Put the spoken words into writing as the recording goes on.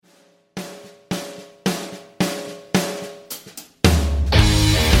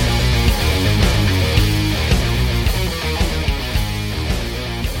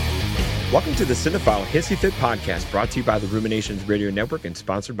Welcome to the Cinephile Hissy Fit podcast, brought to you by the Ruminations Radio Network and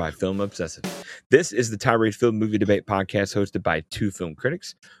sponsored by Film Obsessive. This is the tirade film movie debate podcast hosted by two film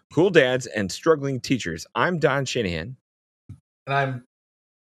critics, cool dads, and struggling teachers. I'm Don Shanahan. And I'm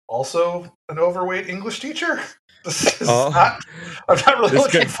also an overweight English teacher. I'm not really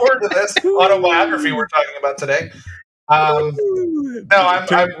looking forward to this autobiography we're talking about today. I'm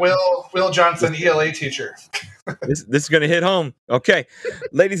Will Johnson, ELA teacher. This is going to hit home. Okay.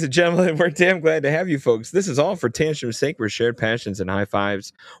 Ladies and gentlemen, we're damn glad to have you folks. This is all for Tantrum's sake, where shared passions and high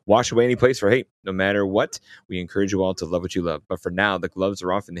fives wash away any place for hate. No matter what, we encourage you all to love what you love. But for now, the gloves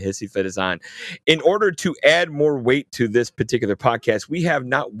are off and the hissy fit is on. In order to add more weight to this particular podcast, we have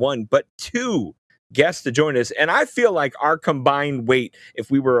not one, but two guests to join us. And I feel like our combined weight,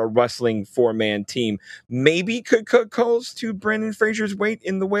 if we were a wrestling four-man team, maybe could cut close to Brendan Fraser's weight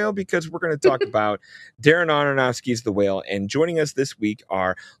in The Whale, because we're going to talk about Darren Aronofsky's The Whale. And joining us this week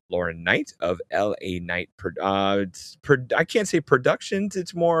are Lauren Knight of LA Knight. I can't say productions.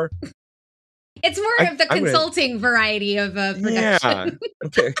 It's more... It's more of the consulting variety of production. Yeah.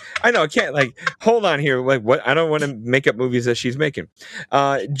 Okay. I know. I can't hold on here. What? I don't want to make up movies that she's making.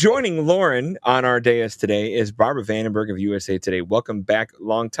 Joining Lauren on our dais today is Barbara Vandenberg of USA Today. Welcome back.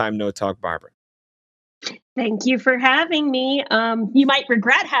 Long time no talk, Barbara. Thank you for having me. You might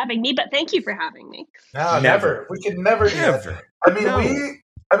regret having me, but thank you for having me. No, never. We could never do that.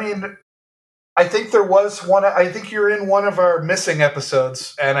 I think there was one. I think you're in one of our missing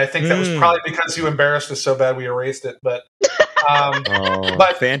episodes, and I think that was probably because you embarrassed us so bad we erased it. But,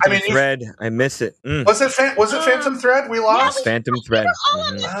 Phantom Thread, I miss it. Was it Phantom Thread? We lost Phantom Thread. We were all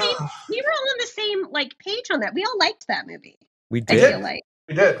on the same page on that. We all liked that movie. We did.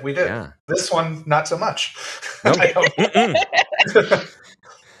 We did. Yeah. This one, not so much. Nope.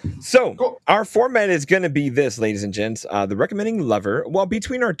 So cool. Our format is going to be this, ladies and gents. The recommending lover. Well,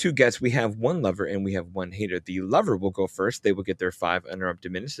 between our two guests, we have one lover and we have one hater. The lover will go first. They will get their 5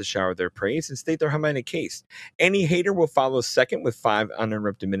 uninterrupted minutes to shower their praise and state their high-minded case. Any hater will follow second with 5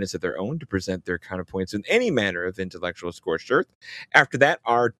 uninterrupted minutes of their own to present their counterpoints in any manner of intellectual scorched earth. After that,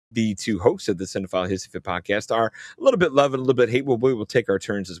 the two hosts of the Cinephile Hissy Fit podcast are a little bit love and a little bit hate. We will take our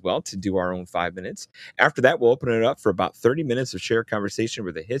turns as well to do our own 5 minutes. After that, we'll open it up for about 30 minutes of shared conversation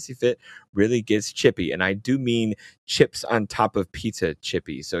where the Hissy Fit really gets chippy. And I do mean chips on top of pizza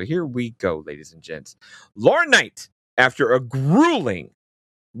chippy. So here we go, ladies and gents. Lauren Knight, after a grueling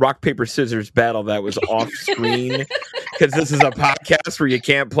rock, paper, scissors battle that was off screen, because this is a podcast where you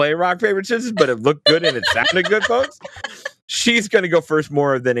can't play rock, paper, scissors, but it looked good and it sounded good, folks. She's going to go first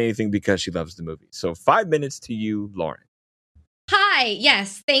more than anything because she loves the movie. So 5 minutes to you, Lauren. Hi.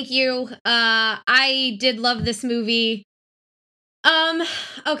 Yes. Thank you. I did love this movie.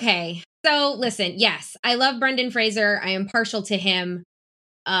 Okay. So listen, yes, I love Brendan Fraser. I am partial to him.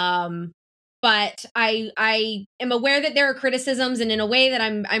 But I am aware that there are criticisms, and in a way that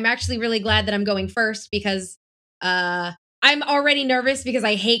I'm actually really glad that I'm going first, because I'm already nervous because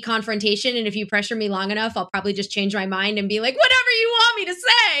I hate confrontation, and if you pressure me long enough, I'll probably just change my mind and be like, whatever you want me to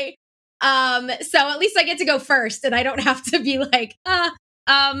say. So at least I get to go first, and I don't have to be like,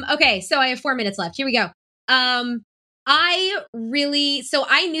 okay, so I have 4 minutes left. Here we go. I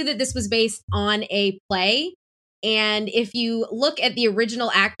knew that this was based on a play. And if you look at the original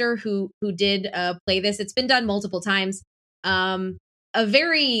actor who did play this, it's been done multiple times. A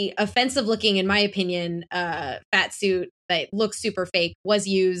very offensive looking, in my opinion, fat suit that looks super fake was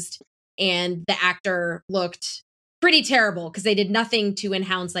used, and the actor looked pretty terrible because they did nothing to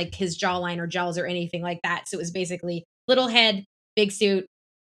enhance his jawline or jaws or anything like that. So it was basically little head, big suit,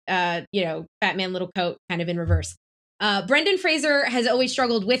 fat man, little coat, kind of in reverse. Brendan Fraser has always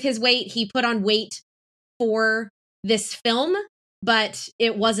struggled with his weight. He put on weight for this film, but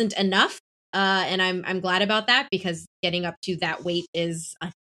it wasn't enough. And I'm glad about that, because getting up to that weight is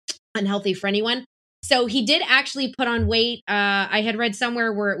unhealthy for anyone. So he did actually put on weight. I had read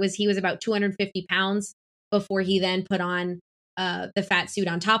somewhere where he was about 250 pounds before he then put on the fat suit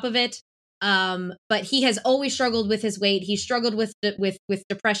on top of it. But he has always struggled with his weight. He struggled with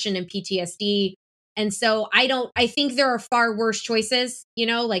depression and PTSD. And so I think there are far worse choices,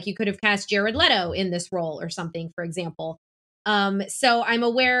 you could have cast Jared Leto in this role or something, for example. So I'm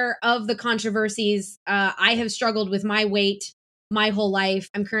aware of the controversies. I have struggled with my weight my whole life.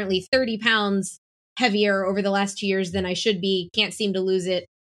 I'm currently 30 pounds heavier over the last 2 years than I should be. Can't seem to lose it.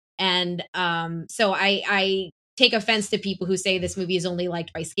 And so I take offense to people who say this movie is only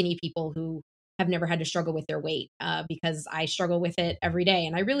liked by skinny people who have never had to struggle with their weight, because I struggle with it every day,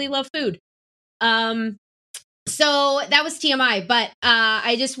 and I really love food. So that was TMI, but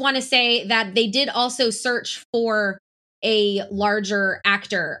I just want to say that they did also search for a larger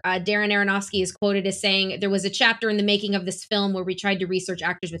actor. Darren Aronofsky is quoted as saying, there was a chapter in the making of this film where we tried to research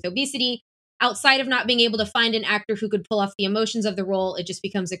actors with obesity. Outside of not being able to find an actor who could pull off the emotions of the role, it just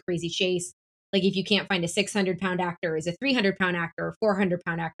becomes a crazy chase. Like if you can't find a 600-pound actor, is a 300-pound actor or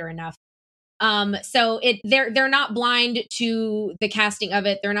 400-pound actor enough? So they're not blind to the casting of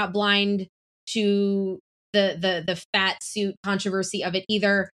it. They're not blind to the fat suit controversy of it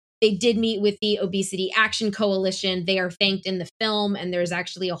either. They did meet with the Obesity Action Coalition. They are thanked in the film, and there's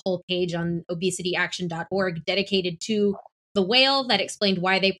actually a whole page on obesityaction.org dedicated to the whale that explained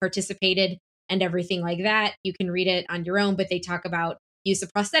why they participated and everything like that. You can read it on your own, but they talk about use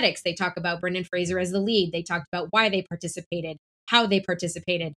of prosthetics. They talk about Brendan Fraser as the lead. They talked about why they participated, how they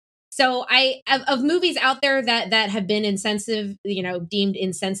participated. So of movies out there that have been insensitive, deemed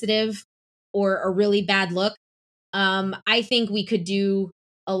insensitive or a really bad look, I think we could do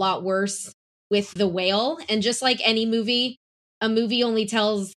a lot worse with The Whale. And just like any movie, a movie only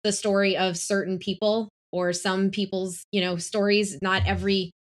tells the story of certain people or some people's, stories. Not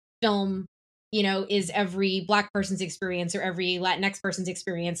every film, is every Black person's experience or every Latinx person's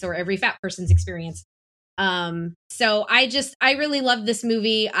experience or every fat person's experience. So I really loved this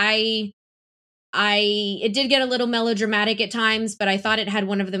movie. It did get a little melodramatic at times, but I thought it had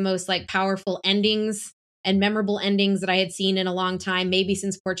one of the most powerful endings and memorable endings that I had seen in a long time, maybe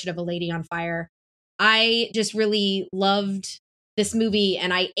since Portrait of a Lady on Fire. I just really loved this movie,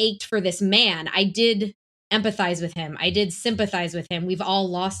 and I ached for this man. I did empathize with him. I did sympathize with him. We've all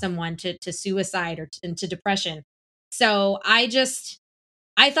lost someone to suicide or to depression. So I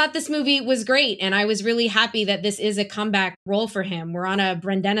thought this movie was great, and I was really happy that this is a comeback role for him. We're on a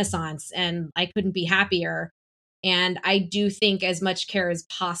Brendenaissance, and I couldn't be happier. And I do think as much care as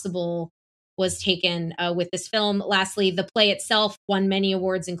possible was taken with this film. Lastly, the play itself won many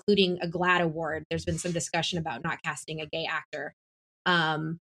awards, including a GLAAD award. There's been some discussion about not casting a gay actor.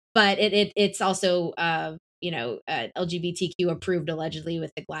 But it's also, LGBTQ approved allegedly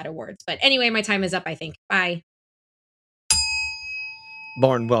with the GLAAD awards. But anyway, my time is up, I think. Bye.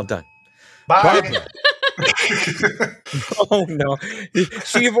 Lauren, well done. Bye. Oh no,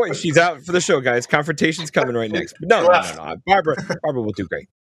 she's out for the show, guys. Confrontation's coming right next. No. Barbara will do great.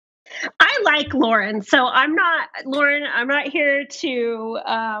 I like Lauren, so I'm not here to.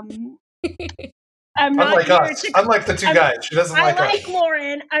 Unlike the two guys, she doesn't like us. I like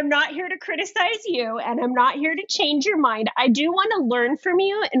Lauren. I'm not here to criticize you, and I'm not here to change your mind. I do want to learn from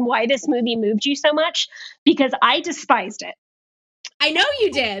you and why this movie moved you so much, because I despised it. I know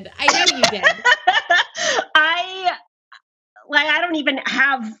you did. I don't even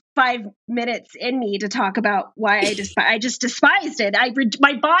have 5 minutes in me to talk about why I just despised it.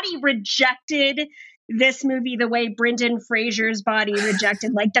 My body rejected this movie the way Brendan Fraser's body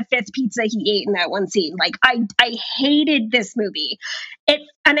rejected the 5th pizza he ate in that one scene. I hated this movie.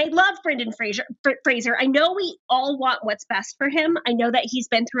 And I love Brendan Fraser. I know we all want what's best for him. I know that he's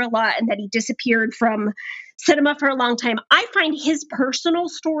been through a lot and that he disappeared from cinema for a long time. I find his personal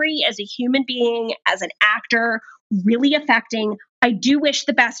story as a human being, as an actor, really affecting. I do wish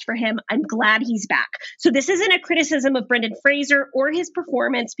the best for him. I'm glad he's back. So this isn't a criticism of Brendan Fraser or his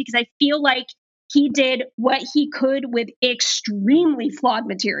performance, because I feel like he did what he could with extremely flawed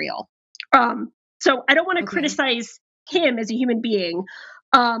material. So I don't want to criticize him as a human being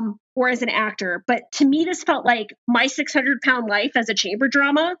or as an actor, but to me, this felt like My 600-Pound Life as a chamber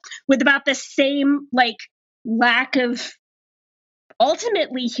drama with about the same lack of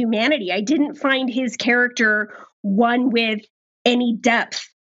ultimately humanity. I didn't find his character one with any depth,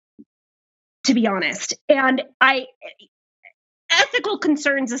 to be honest. And ethical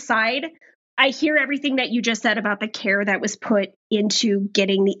concerns aside, I hear everything that you just said about the care that was put into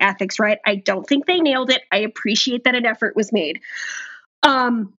getting the ethics right. I don't think they nailed it. I appreciate that an effort was made.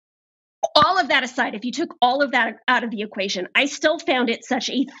 All of that aside, if you took all of that out of the equation, I still found it such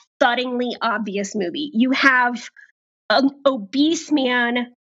a thuddingly obvious movie. You have an obese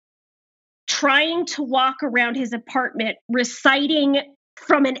man trying to walk around his apartment reciting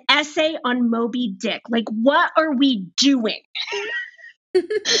from an essay on Moby Dick. What are we doing?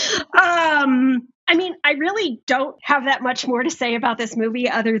 I mean, I really don't have that much more to say about this movie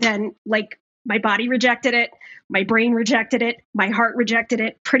other than my body rejected it, my brain rejected it, my heart rejected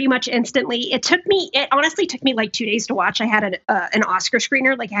it pretty much instantly. It honestly took me 2 days to watch. I had an Oscar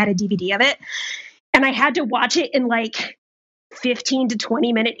screener, I had a DVD of it, and I had to watch it in 15 to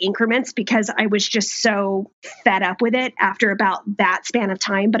 20 minute increments because I was just so fed up with it after about that span of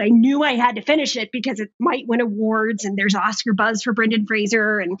time. But I knew I had to finish it because it might win awards and there's Oscar buzz for Brendan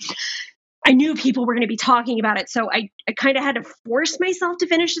Fraser. And I knew people were going to be talking about it. So I kind of had to force myself to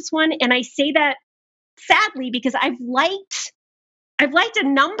finish this one. And I say that sadly, because I've liked a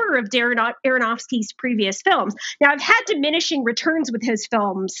number of Darren Aronofsky's previous films. Now, I've had diminishing returns with his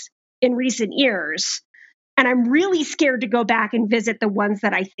films in recent years, and I'm really scared to go back and visit the ones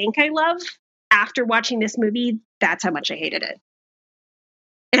that I think I love after watching this movie. That's how much I hated it.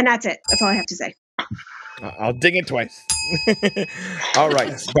 And that's it. That's all I have to say. I'll ding it twice. All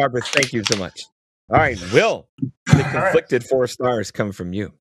right, Barbara, thank you so much. All right, Will, the conflicted 4 stars come from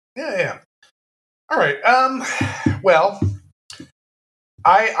you. Yeah. All right. Well,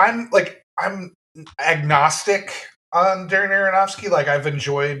 I'm agnostic on Darren Aronofsky. Like, I've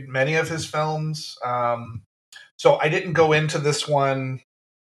enjoyed many of his films. So I didn't go into this one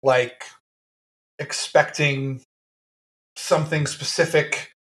like expecting something specific.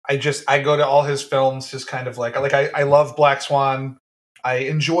 I go to all his films just kind of like I love Black Swan. I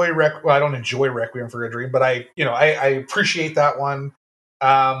enjoy I don't enjoy Requiem for a Dream, but I appreciate that one.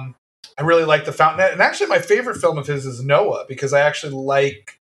 I really like The Fountainhead, and actually my favorite film of his is Noah, because I actually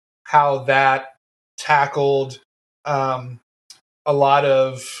like how that tackled a lot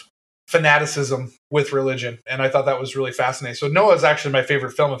of fanaticism with religion, and I thought that was really fascinating. So Noah is actually my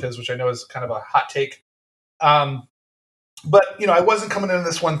favorite film of his, which I know is kind of a hot take. But I wasn't coming into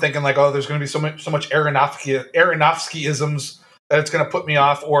this one thinking like, oh, there's going to be so much Aronofsky-isms that it's going to put me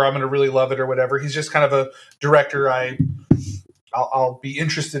off, or I'm going to really love it, or whatever. He's just kind of a director. I'll be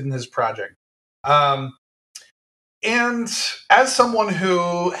interested in his project. And as someone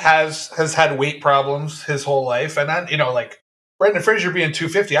who has had weight problems his whole life, and like Brendan Fraser being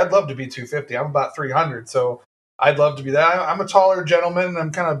 250, I'd love to be 250. I'm about 300, so I'd love to be that. I'm a taller gentleman.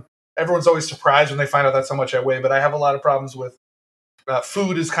 I'm kind of. Everyone's always surprised when they find out that's how much I weigh, but I have a lot of problems with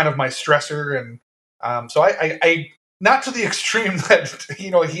food is kind of my stressor. And so I not to the extreme that,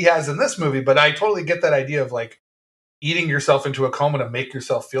 he has in this movie, but I totally get that idea of like eating yourself into a coma to make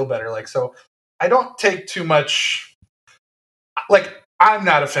yourself feel better. Like, so I don't take too much, like, I'm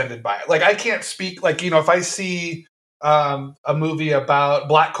not offended by it. Like, I can't speak like, if I see a movie about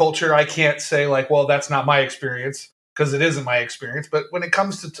Black culture, I can't say like, well, that's not my experience, because it isn't my experience. But when it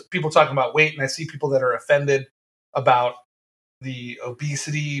comes to people talking about weight, and I see people that are offended about the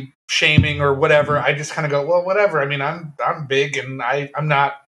obesity shaming or whatever, I just kind of go, well, whatever. I mean, I'm big, and I'm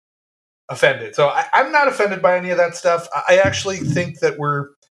not offended. So I'm not offended by any of that stuff. I actually think that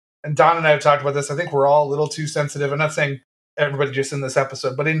and Don and I have talked about this, I think we're all a little too sensitive. I'm not saying everybody just in this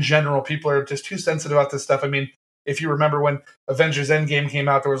episode, but in general, people are just too sensitive about this stuff. I mean, if you remember when Avengers Endgame came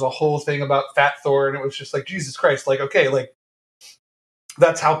out, there was a whole thing about Fat Thor, and it was just like, Jesus Christ, like, okay, like,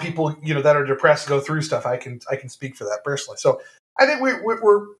 that's how people, that are depressed go through stuff. I can speak for that personally. So I think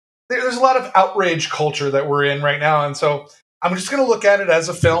we're there's a lot of outrage culture that we're in right now, and so I'm just going to look at it as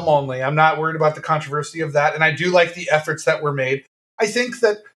a film only. I'm not worried about the controversy of that, and I do like the efforts that were made. I think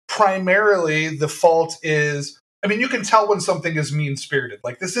that primarily the fault is, I mean, you can tell when something is mean-spirited.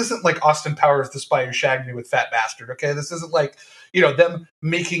 Like, this isn't like Austin Powers, The Spy Who Shagged Me with Fat Bastard, okay? This isn't like, them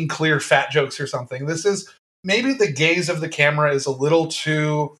making clear fat jokes or something. This is, maybe the gaze of the camera is a little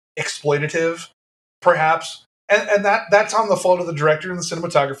too exploitative, perhaps. And that's on the fault of the director and the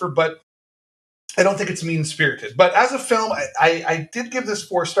cinematographer, but I don't think it's mean-spirited. But as a film, I did give this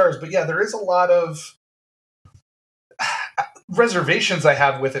 4 stars, but yeah, there is a lot of reservations I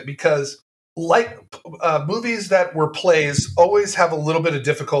have with it, because like movies that were plays always have a little bit of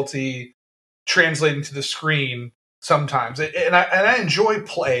difficulty translating to the screen sometimes. And I enjoy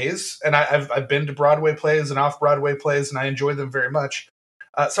plays, and I've been to Broadway plays and off-Broadway plays, and I enjoy them very much.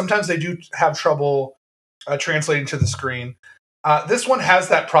 Sometimes they do have trouble translating to the screen. This one has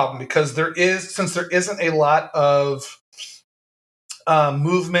that problem because since there isn't a lot of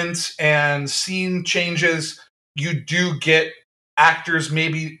movement and scene changes, you do get actors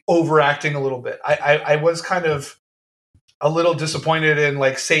maybe overacting a little bit. I was kind of a little disappointed in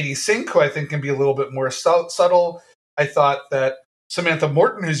like Sadie Sink, who I think can be a little bit more subtle. I thought that Samantha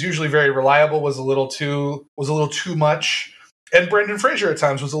Morton, who's usually very reliable, was a little too much, and Brendan Fraser at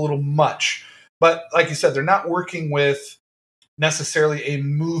times was a little much. But like you said, they're not working with necessarily a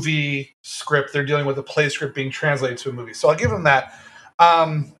movie script. They're dealing with a play script being translated to a movie. So I'll give them that.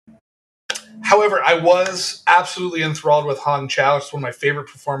 However, I was absolutely enthralled with Hong Chow. It's one of my favorite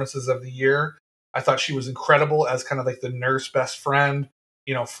performances of the year. I thought she was incredible as kind of like the nurse best friend,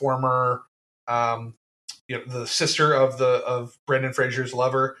 former, the sister of Brendan Fraser's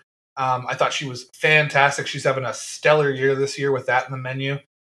lover. I thought she was fantastic. She's having a stellar year this year with that in the menu.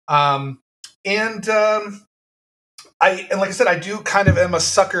 And like I said, I do kind of am a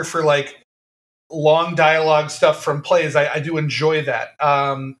sucker for like long dialogue stuff from plays. I do enjoy that.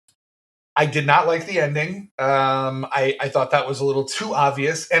 I did not like the ending. I thought that was a little too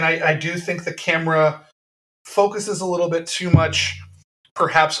obvious. And I do think the camera focuses a little bit too much,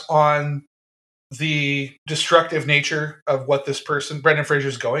 perhaps, on the destructive nature of what this person, Brendan Fraser,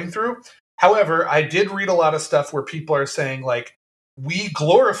 is going through. However, I did read a lot of stuff where people are saying, like, we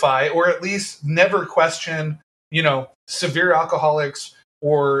glorify or at least never question, severe alcoholics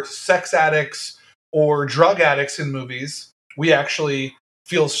or sex addicts or drug addicts in movies. We actually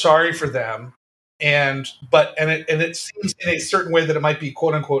feel sorry for them. And it seems in a certain way that it might be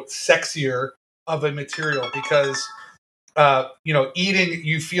quote unquote sexier of a material because eating,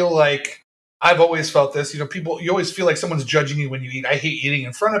 you feel like, I've always felt this, you always feel like someone's judging you when you eat. I hate eating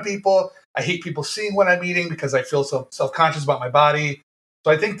in front of people. I hate people seeing what I'm eating because I feel so self-conscious about my body.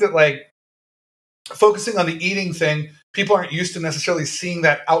 So I think that, like, focusing on the eating thing, people aren't used to necessarily seeing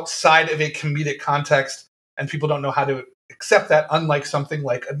that outside of a comedic context, and people don't know how to accept that, unlike something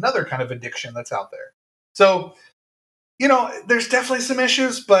like another kind of addiction that's out there. So, there's definitely some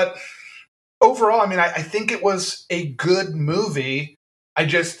issues, but overall, I mean, I think it was a good movie. I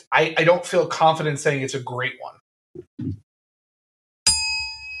don't feel confident saying it's a great one.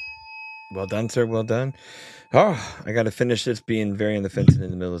 Well done, sir. Well done. Oh, I got to finish this being very on the fence and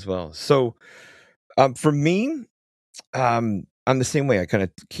in the middle as well. So, for me, I'm the same way. I kind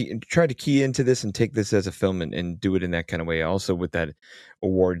of try to key into this and take this as a film and do it in that kind of way. Also, with that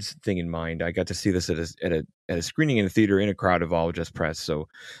awards thing in mind, I got to see this at a screening in a theater in a crowd of all just press. So,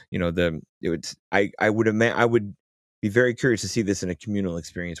 I would be very curious to see this in a communal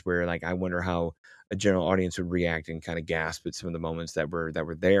experience where, like, I wonder how a general audience would react and kind of gasp at some of the moments that were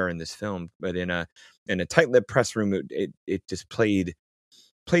there in this film. But in a tight-lit press room, it just played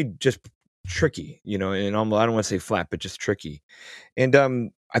just tricky, and almost, I don't want to say flat, but just tricky. And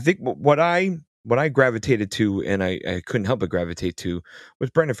I think what I gravitated to, and I couldn't help but gravitate to, was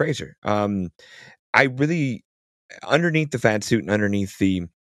Brendan Fraser. I really, underneath the fat suit and underneath the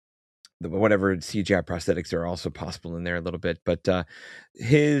whatever CGI prosthetics are also possible in there a little bit, but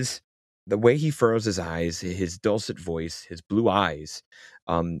the way he furrows his eyes, his dulcet voice, his blue eyes,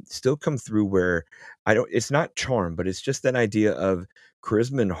 still come through where it's not charm, but it's just that idea of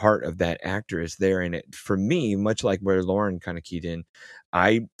charisma and heart of that actor is there. And it, for me, much like where Lauren kind of keyed in,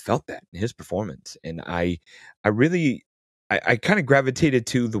 I felt that in his performance. And I really kind of gravitated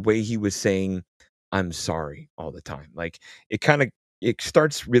to the way he was saying, I'm sorry all the time. Like, it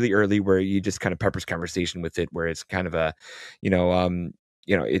starts really early where you just kind of peppers conversation with it, where it's kind of a,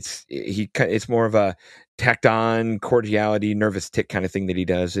 it's more of a tacked on cordiality, nervous tick kind of thing that he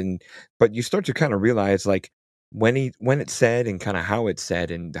does. But you start to kind of realize, like, when it's said and kind of how it's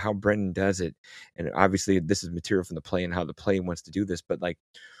said and how Brendan does it. And obviously this is material from the play and how the play wants to do this, but, like,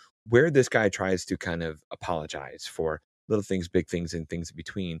 where this guy tries to kind of apologize for little things, big things, and things in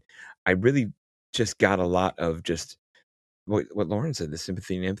between, I really just got a lot of just what Lauren said, the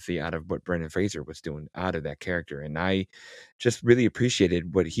sympathy and empathy out of what Brendan Fraser was doing out of that character. And I just really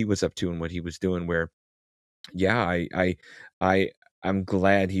appreciated what he was up to and what he was doing, where, yeah, I'm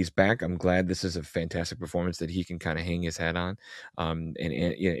glad he's back. I'm glad this is a fantastic performance that he can kind of hang his hat on,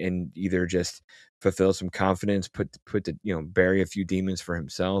 and either just fulfill some confidence, put to, bury a few demons for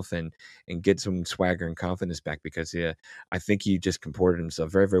himself, and get some swagger and confidence back, because I think he just comported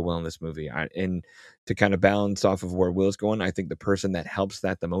himself very, very well in this movie. And to kind of balance off of where Will's going, I think the person that helps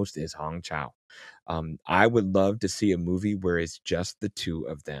that the most is Hong Chow. I would love to see a movie where it's just the two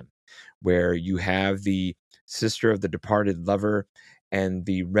of them, where you have the sister of the departed lover and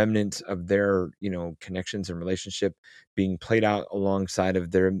the remnants of their, connections and relationship being played out alongside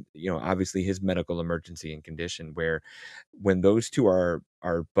of their, obviously his medical emergency and condition, where when those two are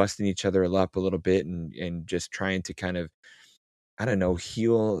busting each other up a little bit and just trying to kind of, I don't know,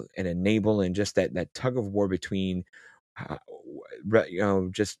 heal and enable, and just that tug of war between,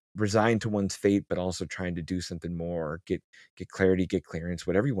 just resigned to one's fate, but also trying to do something more, get clarity, get clearance,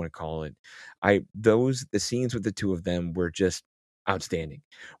 whatever you want to call it. The scenes with the two of them were just outstanding,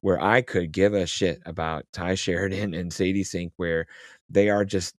 where I could give a shit about Ty Sheridan and Sadie Sink, where they are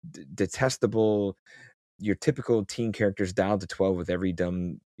just detestable, your typical teen characters dialed to 12 with every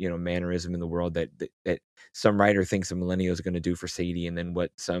dumb, mannerism in the world that some writer thinks a millennial is going to do for Sadie, and then what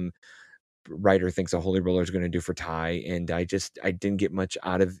some writer thinks a holy roller is going to do for Ty. And I didn't get much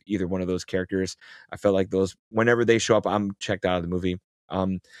out of either one of those characters. I felt like those, whenever they show up, I'm checked out of the movie.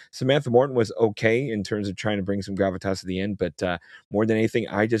 Samantha Morton was okay in terms of trying to bring some gravitas to the end, but more than anything,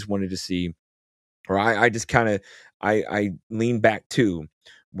 I just wanted to see, or I just kind of, I lean back to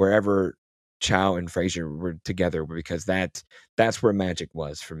wherever Chow and Fraser were together, because that's where magic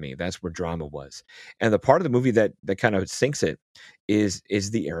was for me. That's where drama was. And the part of the movie that kind of sinks it is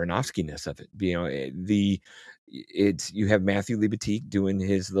the Aronofsky-ness of it. it's you have Matthew Libatique doing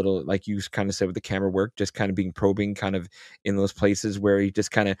his little, like you kind of said with the camera work, just kind of being probing, kind of in those places where he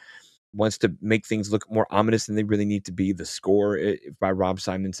just kind of wants to make things look more ominous than they really need to be. The score by Rob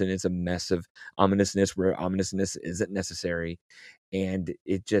Simonson is a mess of ominousness where ominousness isn't necessary. And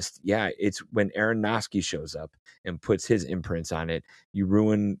it just, it's when Aronofsky shows up and puts his imprints on it, you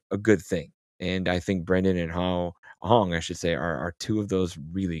ruin a good thing. And I think Brendan and Hong, I should say, are two of those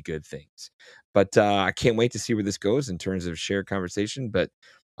really good things. But I can't wait to see where this goes in terms of shared conversation, but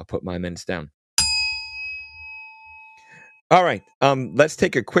I'll put my minutes down. All right, let's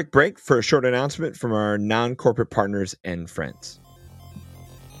take a quick break for a short announcement from our non-corporate partners and friends.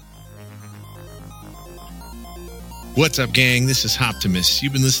 What's up, gang? This is Hoptimus.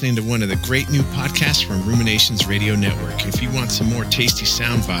 You've been listening to one of the great new podcasts from Ruminations Radio Network. If you want some more tasty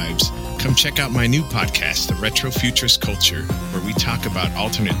sound vibes, come check out my new podcast, The Retro Futurist Culture, where we talk about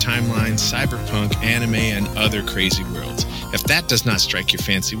alternate timelines, cyberpunk, anime, and other crazy worlds. If that does not strike your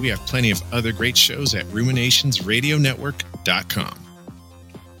fancy, we have plenty of other great shows at ruminationsradionetwork.com.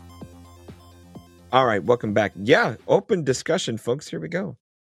 All right, welcome back. Yeah, open discussion, folks. Here we go.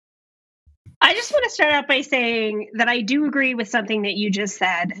 I just want to start out by saying that I do agree with something that you just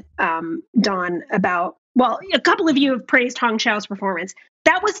said, Don, about, well, a couple of you have praised Hong Chau's performance.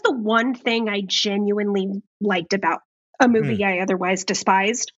 That was the one thing I genuinely liked about a movie I otherwise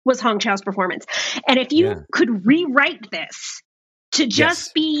despised, was Hong Chau's performance. And if you could rewrite this to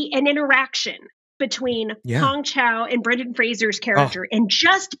just be an interaction between Hong Chau and Brendan Fraser's character and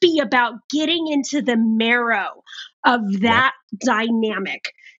just be about getting into the marrow of that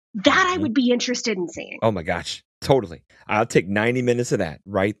dynamic, that I would be interested in seeing. Oh my gosh, totally. I'll take 90 minutes of that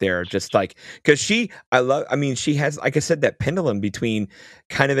right there. Just like, because she has, like I said, that pendulum between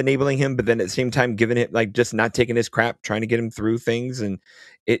kind of enabling him, but then at the same time giving it, like, just not taking his crap, trying to get him through things.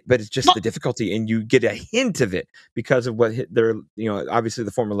 But it's just the difficulty, and you get a hint of it because of what they're, obviously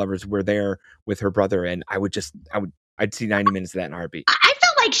the former lovers were there with her brother. And I'd see 90 minutes of that in a heartbeat. I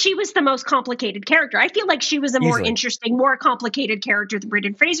felt like she was the most complicated character. I feel like she was a more interesting, more complicated character than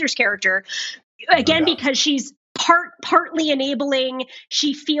Brendan Fraser's character. Again, because she's partly enabling.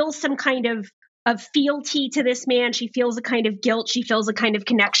 She feels some kind of fealty to this man. She feels a kind of guilt. She feels a kind of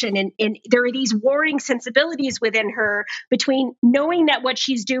connection. And there are these warring sensibilities within her between knowing that what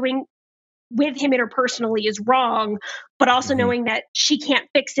she's doing with him interpersonally is wrong, but also knowing that she can't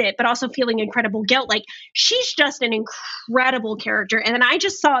fix it, but also feeling incredible guilt. Like, she's just an incredible character. And then I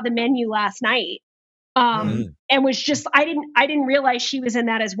just saw the menu last night. And was just, I didn't realize she was in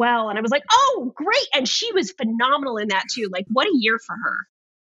that as well. And I was like, oh, great. And she was phenomenal in that too. Like, what a year for her.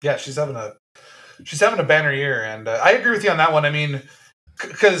 Yeah, she's having a banner year. And I agree with you on that one. I mean,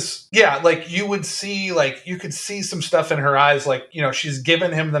 because like you could see some stuff in her eyes. Like, she's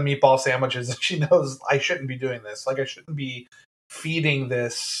given him the meatball sandwiches and she knows, I shouldn't be doing this. Like, I shouldn't be feeding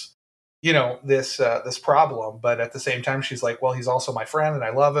this, this problem. But at the same time, she's like, well, he's also my friend and I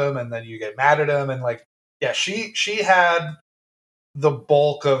love him. And then you get mad at him. And like, she had the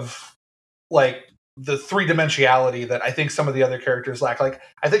bulk of like the three-dimensionality that I think some of the other characters lack. Like,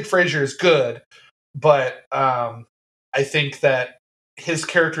 I think Fraser is good, but I think that his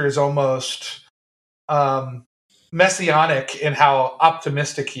character is almost messianic in how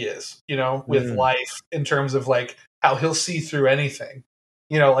optimistic he is, with life, in terms of like how he'll see through anything.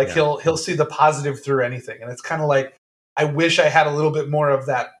 He'll see the positive through anything. And it's kind of like, I wish I had a little bit more of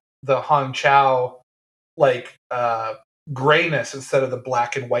that, the Hong Chau, like, grayness instead of the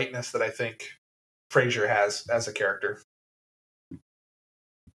black and whiteness that I think Fraser has as a character.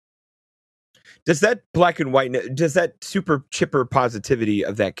 Does that black and white, does that super chipper positivity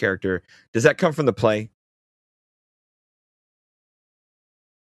of that character, does that come from the play?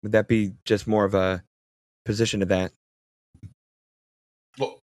 Would that be just more of a position of that?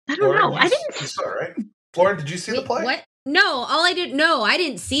 Well, I don't know. I didn't. You saw it, right? Lauren, did you see the play? What? No, I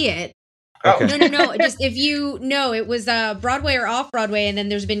didn't see it. Okay. No. Just it was Broadway or off Broadway, and then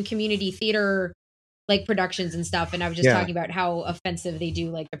there's been community theater like productions and stuff. And I was just talking about how offensive they do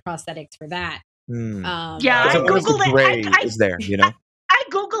like the prosthetics for that. I googled it. Is there? I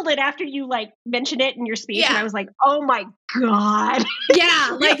googled it after you like mentioned it in your speech, and I was like, "Oh my god!"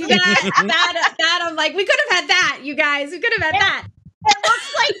 Yeah, like that. I'm like, we could have had that, you guys. We could have had that. It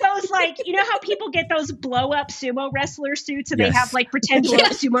looks like those, like, how people get those blow up sumo wrestler suits and they have like pretend blow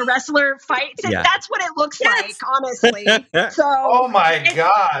up sumo wrestler fights, and that's what it looks like, honestly. So, oh my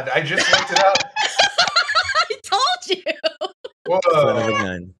god, I just looked it up. I told you. Whoa.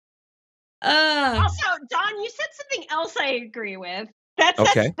 Also, Don, you said something else I agree with. That's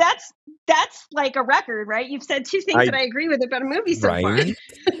like a record, right? You've said two things that I agree with about a movie so far.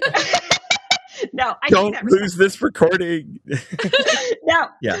 No, I Don't think that was lose this recording. no.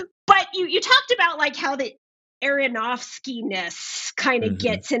 Yeah. But you talked about like how the Aronofsky-ness kind of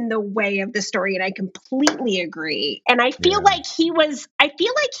gets in the way of the story, and I completely agree. And I feel like he was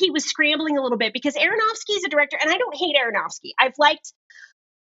scrambling a little bit because Aronofsky is a director, and I don't hate Aronofsky.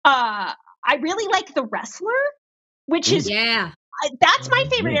 I really like The Wrestler, which is that's my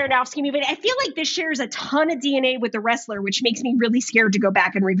favorite Aronofsky movie. I feel like this shares a ton of DNA with The Wrestler, which makes me really scared to go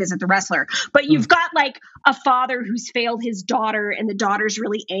back and revisit The Wrestler. But you've got like a father who's failed his daughter, and the daughter's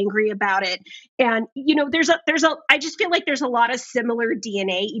really angry about it. And I just feel like there's a lot of similar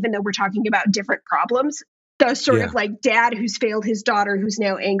DNA, even though we're talking about different problems. The sort of like dad who's failed his daughter, who's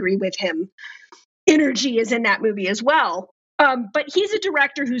now angry with him, energy is in that movie as well. But he's a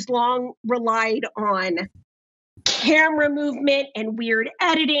director who's long relied on camera movement and weird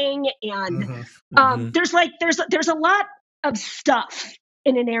editing, and there's a lot of stuff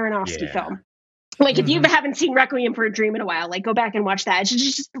in an Aronofsky film. Like if you haven't seen Requiem for a Dream in a while, like go back and watch that. It's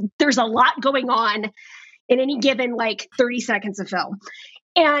just there's a lot going on in any given like 30 seconds of film,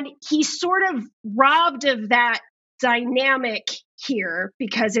 and he's sort of robbed of that dynamic here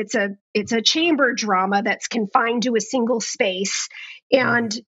because it's a chamber drama that's confined to a single space,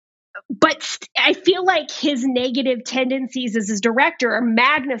 but I feel like his negative tendencies as his director are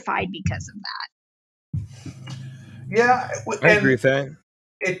magnified because of that. Yeah, I agree with that.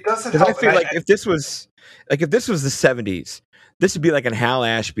 It doesn't help. I feel like if this was the 70s, this would be like an Hal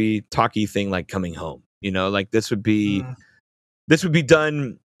Ashby talky thing, like Coming Home. You know, like this would be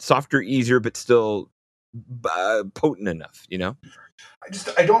done softer, easier, but still potent enough. You know,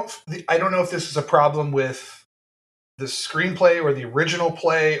 I don't know if this is a problem with the screenplay or the original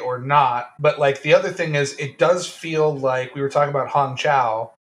play or not, but like the other thing is it does feel like we were talking about Hong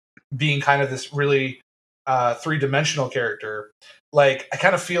Chow being kind of this really three-dimensional character. Like I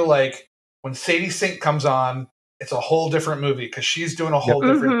kind of feel like when Sadie Sink comes on, it's a whole different movie because she's doing a whole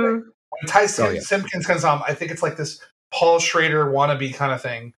different thing. When Ty Simpkins comes on, I think it's like this Paul Schrader wannabe kind of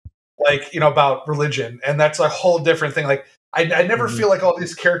thing, like, about religion, and that's a whole different thing. Like I never feel like all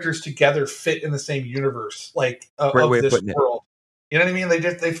these characters together fit in the same universe, like of this world. You know what I mean?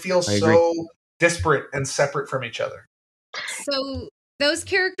 They feel so disparate and separate from each other. So those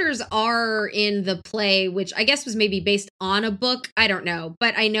characters are in the play, which I guess was maybe based on a book. I don't know,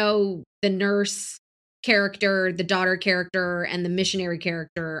 but I know the nurse character, the daughter character, and the missionary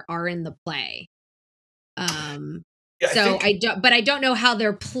character are in the play. I don't know how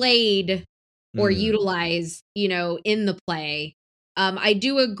they're played or utilize, in the play. I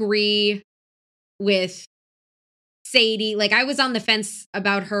do agree with Sadie. Like I was on the fence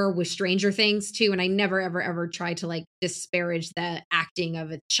about her with Stranger Things too, and I never ever tried to like disparage the acting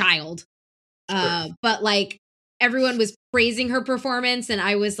of a child. But like everyone was praising her performance, and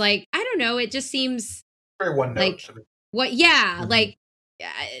I was like, I don't know, it just seems very one note.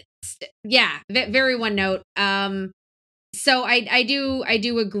 Very one note. So I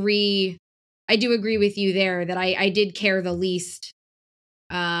do agree. I do agree with you there that I did care the least.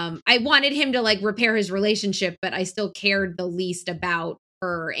 I wanted him to like repair his relationship, but I still cared the least about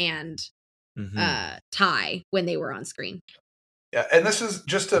her and Ty when they were on screen. Yeah, and this is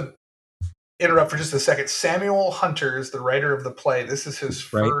just to interrupt for just a second. Samuel Hunter is the writer of the play. This is his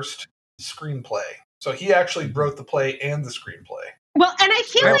first screenplay. So he actually wrote the play and the screenplay. Well, and I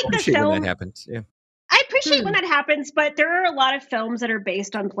feel like the film when that happens. Yeah. I appreciate when that happens, but there are a lot of films that are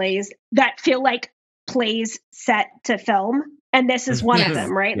based on plays that feel like plays set to film. And this is one of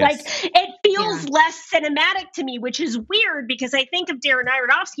them, right? Yes. Like it feels less cinematic to me, which is weird because I think of Darren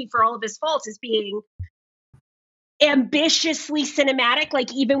Aronofsky, for all of his faults, as being ambitiously cinematic.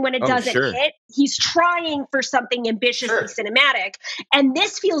 Like even when it doesn't hit, he's trying for something ambitiously cinematic. And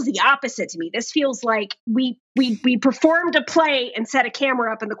this feels the opposite to me. This feels like we performed a play and set a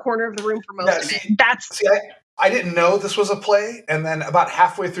camera up in the corner of the room for most of it. I didn't know this was a play, and then about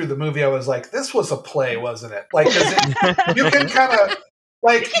halfway through the movie, I was like, "This was a play, wasn't it?" Like, you can kind of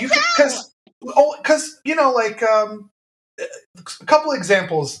like because a couple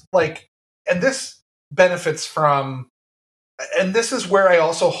examples, like, and this benefits from, and this is where I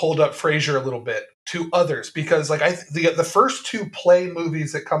also hold up Frasier a little bit to others because, like, the first two play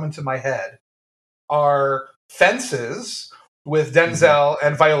movies that come into my head are Fences with Denzel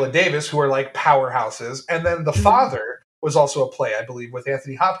and Viola Davis, who are like powerhouses. And then The Father was also a play, I believe, with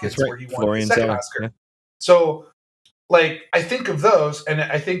Anthony Hopkins, where he won the second Oscar. Yeah. So, like, I think of those, and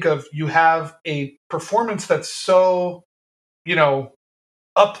I think of you have a performance that's so,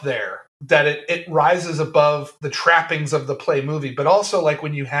 up there that it rises above the trappings of the play movie. But also, like,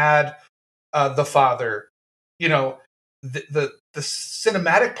 when you had The Father, the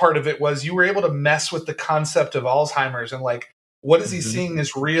cinematic part of it was you were able to mess with the concept of Alzheimer's and like, what is he seeing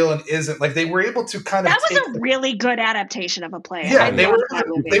is real and isn't. Like they were able to kind of that was a really good adaptation of a play. Yeah, I loved that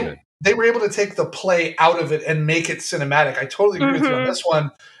movie. They were able to take the play out of it and make it cinematic. I totally agree with you on this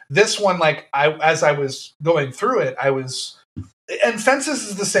one. This one, like as I was going through it, and Fences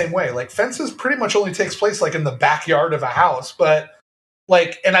is the same way. Like Fences pretty much only takes place like in the backyard of a house, but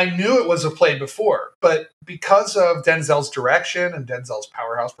like, and I knew it was a play before, but because of Denzel's direction and Denzel's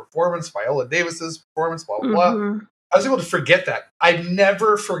powerhouse performance, Viola Davis's performance, blah, blah, blah, I was able to forget that. I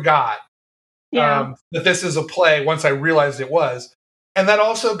never forgot that this is a play once I realized it was. And that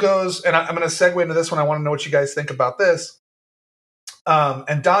also goes, and I'm going to segue into this one. I want to know what you guys think about this.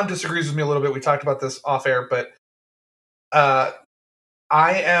 And Don disagrees with me a little bit. We talked about this off air, but I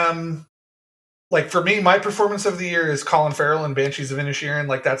am, like, for me, my performance of the year is Colin Farrell in Banshees of Inisherin.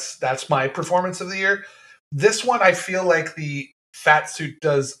 Like, that's my performance of the year. This one, I feel like the fat suit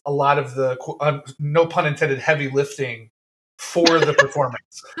does a lot of the, no pun intended, heavy lifting for the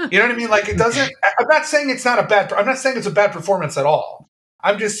performance. You know what I mean? Like, it doesn't, I'm not saying it's a bad performance at all.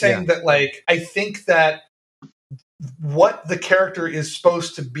 I'm just saying that, like, I think that what the character is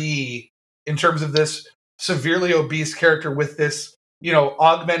supposed to be in terms of this severely obese character with this, you know,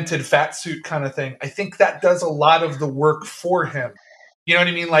 augmented fat suit kind of thing, I think that does a lot of the work for him. You know what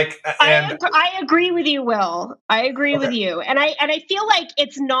I mean? Like, and I agree with you, Will. I agree with you. And I feel like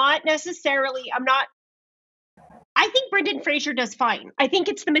it's not necessarily, I think Brendan Fraser does fine. I think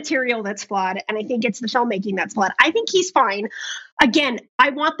it's the material that's flawed, and I think it's the filmmaking that's flawed. I think he's fine. Again, I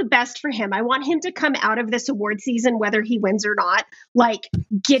want the best for him. I want him to come out of this award season, whether he wins or not, like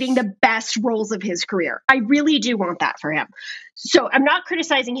getting the best roles of his career. I really do want that for him. So I'm not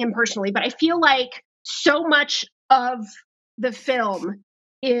criticizing him personally, but I feel like so much of the film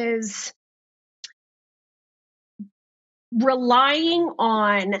is relying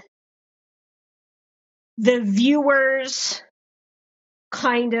on the viewers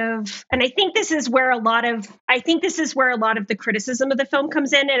kind of, and I think this is where a lot of the criticism of the film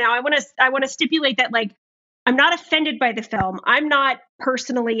comes in. And I want to stipulate that, like, I'm not offended by the film. I'm not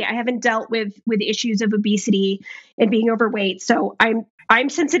personally, I haven't dealt with issues of obesity and being overweight. So I'm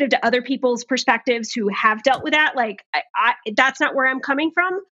sensitive to other people's perspectives who have dealt with that. Like, I that's not where I'm coming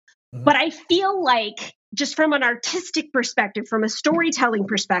from. Mm-hmm. But I feel like, just from an artistic perspective, from a storytelling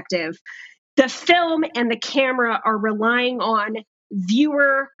perspective, the film and the camera are relying on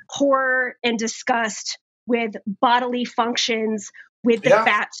viewer horror and disgust with bodily functions, with the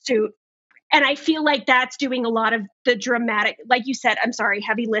fat suit. And I feel like that's doing a lot of the dramatic, like you said,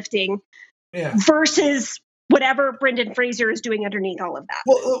 heavy lifting versus whatever Brendan Fraser is doing underneath all of that.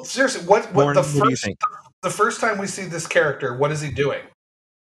 Well, seriously, what the first time we see this character, what is he doing?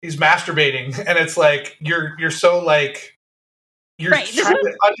 He's masturbating, and it's like you're so like you're trying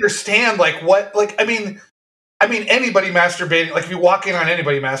to understand like what, like I mean anybody masturbating, like if you walk in on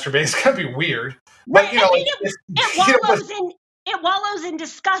anybody masturbating, it's gonna be weird. But right. You know, it wallows in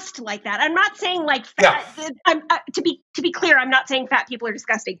disgust like that. I'm not saying like fat. To be clear, I'm not saying fat people are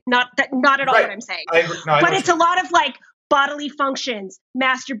disgusting. Not at all what I'm saying. But it's a lot of like bodily functions,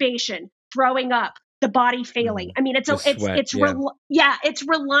 masturbation, throwing up, the body failing. I mean, it's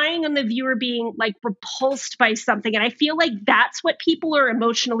relying on the viewer being like repulsed by something, and I feel like that's what people are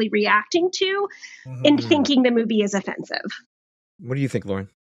emotionally reacting to and thinking the movie is offensive. What do you think, Lauren?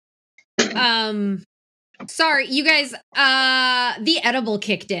 Sorry, you guys. The edible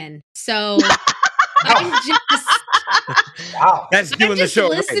kicked in, so I'm just that's doing the show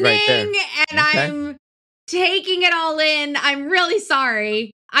listening, right there. And I'm taking it all in. I'm really sorry.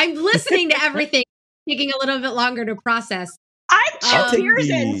 I'm listening to everything. Taking a little bit longer to process. I'm 2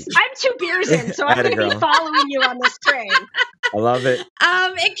 beers in, so I'm going to be following you on this train. I love it.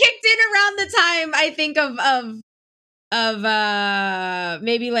 It kicked in around the time, I think, of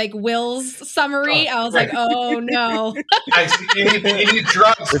maybe like Will's summary. I was like, oh no. You need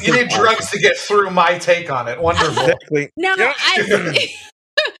drugs. You need drugs to get through my take on it. Wonderful. Exactly. No,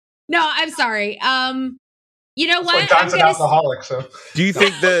 I'm sorry. You know what? Like Don's an alcoholic, so. Do you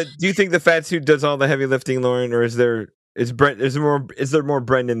think the fat suit does all the heavy lifting, Lauren, or is there more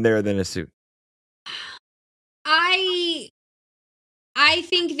Brendan there than a suit? I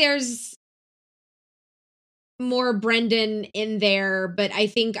think there's more Brendan in there, but I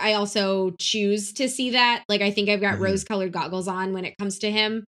think I also choose to see that. Like, I think I've got rose-colored goggles on when it comes to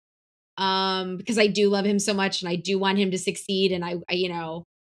him, because I do love him so much, and I do want him to succeed, and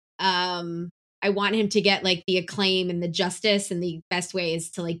I want him to get like the acclaim and the justice, and the best way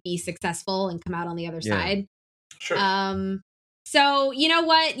is to like be successful and come out on the other side. Sure. So you know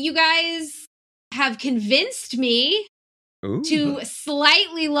what? You guys have convinced me Ooh. to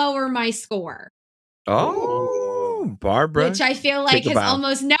slightly lower my score, Oh, Barbara. which I feel like Take a has bow.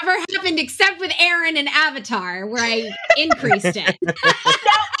 almost never happened except with Aaron and Avatar, where I increased it.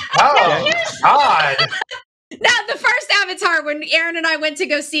 Oh, God. Now, the first Avatar, when Aaron and I went to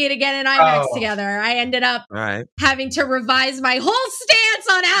go see it again in IMAX Oh. together, I ended up All right. having to revise my whole stance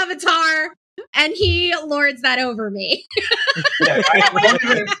on Avatar, and he lords that over me.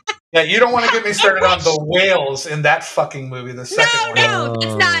 Yeah, you don't want to get me started on the whales in that fucking movie, the second one. No,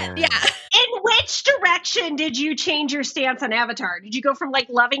 it's not. Yeah. In which direction did you change your stance on Avatar? Did you go from like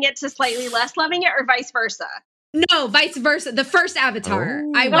loving it to slightly less loving it, or vice versa? No, vice versa. The first Avatar,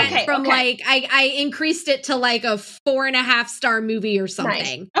 Oh. I went Okay, from okay. like I increased it to like a 4.5-star movie or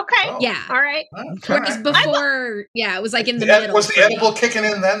something. Nice. Okay. Oh. Yeah. All right. Whereas Okay. before, it was like in the middle. Was the edible kicking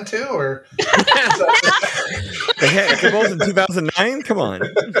in then too, or The Hannibals in 2009? Come on.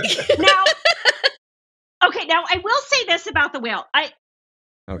 Now, okay. Now I will say this about the whale.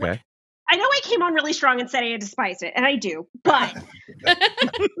 Okay. I know I came on really strong and said I despise it, and I do, but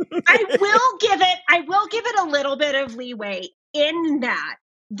I will give it a little bit of leeway in that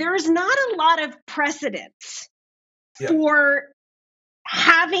there's not a lot of precedence Yeah. for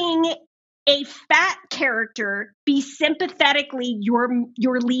having a fat character be sympathetically your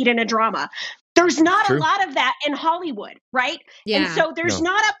lead in a drama. There's not True. a lot of that in Hollywood, right? Yeah. And so there's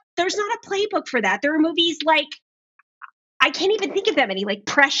No. not a playbook for that. There are movies like, I can't even think of them any, like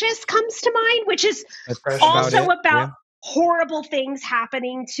Precious comes to mind, which is That's also it. about Yeah. horrible things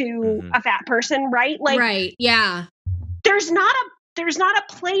happening to Mhm. a fat person, right? Like Right. Yeah. there's not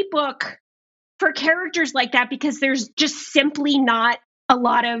a playbook for characters like that because there's just simply not a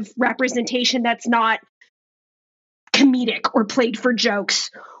lot of representation that's not comedic or played for jokes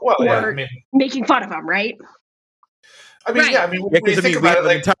well, yeah, or I mean, making fun of them, right? Right. yeah, I mean, Yeah, when you because think we about have it, an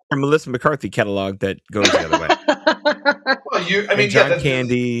like, entire Melissa McCarthy catalog that goes the other way. well, And John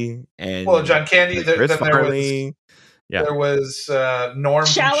Candy and John Candy. Chris Then Farley. Yeah. there was Norm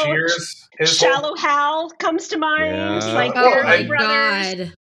from Shallow- Cheers. His whole- Shallow Hal comes to mind, Yeah. like Well, Oh my Fairley Brothers.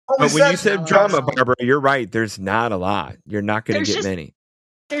 God. But when you said said drama, Barbara, you're right. There's not a lot. You're not going to There's get just many.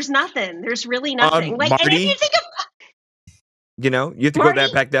 There's nothing. There's really nothing. And if Marty? you think of You know, you have to go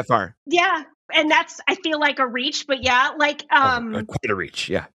Marty? back that far. yeah, and that's I feel like a reach, but yeah, like Quite a reach.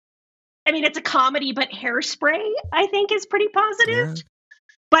 Yeah. I mean it's a comedy, but Hairspray I think is pretty positive. Yeah.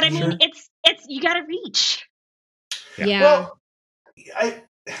 But I mean Sure. it's you got to reach. Yeah. Well,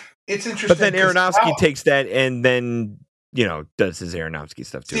 it's interesting. But then 'cause Aronofsky now- takes that and then, does his Aronofsky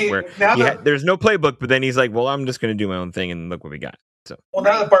stuff too. See, where now that- there's no playbook, but then he's like, well, I'm just going to do my own thing and look what we got. So, Well,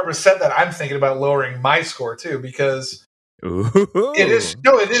 now that Barbara said that, I'm thinking about lowering my score too because ooh. it is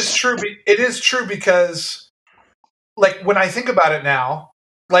true. It is true because, like, when I think about it now,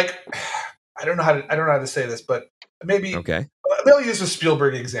 like, I don't know how to say this, but maybe Okay. I'll use a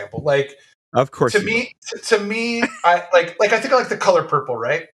Spielberg example. Like, Of course. to you me, I like I think of like The Color Purple,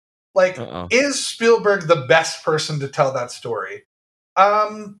 right? Like, will. Uh-oh. is Spielberg the best person to tell that story?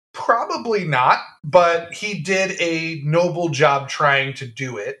 Probably not, but he did a noble job trying to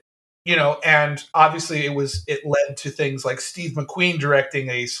do it, and obviously it led to things like Steve McQueen directing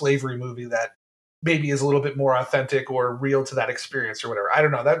a slavery movie that maybe is a little bit more authentic or real to that experience or whatever. I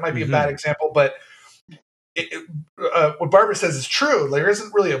don't know. That might be a bad example, but what Barbara says is true. There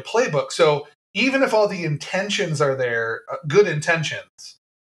isn't really a playbook. So even if all the intentions are there, good intentions,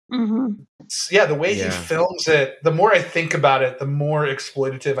 Mm-hmm. the way he films it, the more I think about it, the more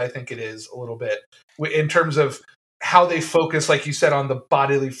exploitative I think it is a little bit in terms of how they focus, like you said, on the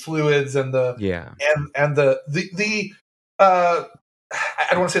bodily fluids and the and the I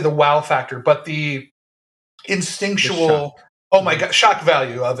don't want to say the wow factor, but the instinctual oh my god shock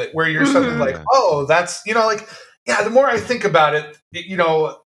value of it, where you're suddenly like, oh, that's the more I think about it,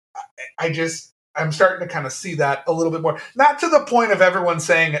 I'm starting to kind of see that a little bit more. Not to the point of everyone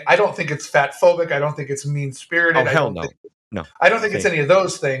saying, I don't think it's fat phobic. I don't think it's mean spirited. Oh, hell no. No. I don't think it's any of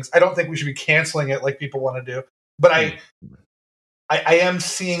those things. I don't think we should be canceling it like people want to do. But I am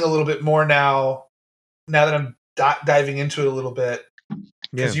seeing a little bit more now that I'm diving into it a little bit.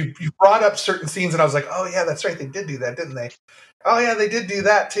 Because you brought up certain scenes and I was like, oh yeah, that's right. They did do that, didn't they? Oh yeah, they did do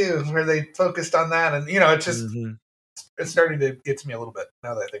that too, where they focused on that. And, it's just... It's starting to get to me a little bit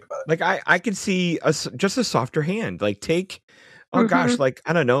now that I think about it. Like I could see just a softer hand. Like take, gosh, like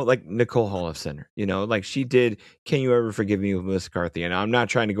I don't know, like Nicole Holofcener. Like she did. Can You Ever Forgive Me with Melissa McCarthy? And I'm not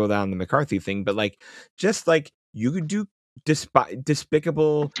trying to go down the McCarthy thing, but like just like you could do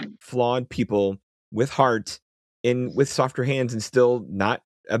despicable, flawed people with heart with softer hands and still not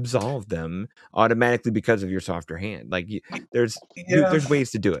absolve them automatically because of your softer hand. Like there's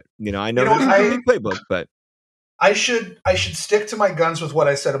ways to do it. I know there's a big playbook, but. I should stick to my guns with what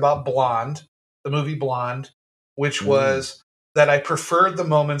I said about Blonde, the movie Blonde, which was that I preferred the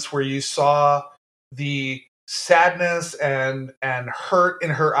moments where you saw the sadness and hurt in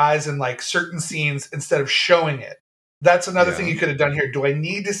her eyes in like certain scenes instead of showing it. That's another thing you could have done here. Do I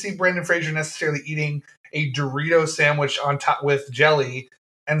need to see Brendan Fraser necessarily eating a Dorito sandwich on top with jelly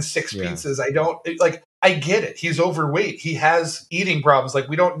and 6 pizzas? I don't like. I get it. He's overweight. He has eating problems. Like,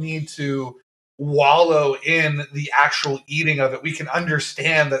 we don't need to wallow in the actual eating of it. We can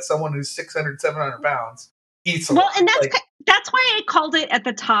understand that someone who's 600, 700 pounds eats a lot. And that's why I called it at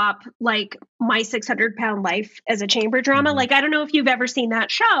the top, like, My 600-Pound Life as a chamber drama. Like, I don't know if you've ever seen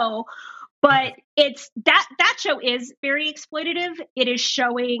that show, but it's that show is very exploitative. It is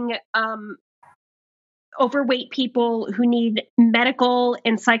showing overweight people who need medical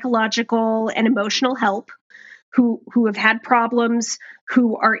and psychological and emotional help, who have had problems,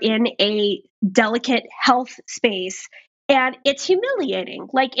 who are in a delicate health space. And it's humiliating.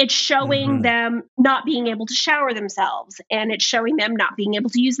 Like, it's showing them not being able to shower themselves, and it's showing them not being able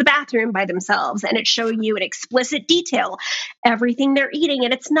to use the bathroom by themselves, and it's showing you in explicit detail everything they're eating.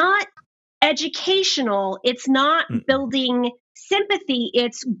 And it's not educational. It's not building sympathy.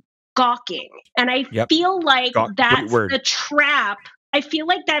 It's gawking. And I feel like that's the trap. I feel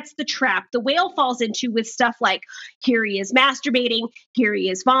like that's the trap The Whale falls into with stuff like, here he is masturbating, here he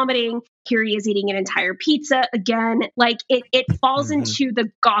is vomiting, here he is eating an entire pizza again. Like, it falls into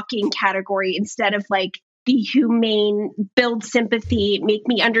the gawking category instead of like the humane, build sympathy, make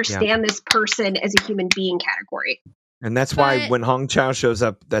me understand this person as a human being category. And that's why when Hong Chow shows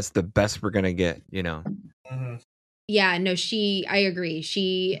up, that's the best we're going to get, you know? Yeah, no, I agree.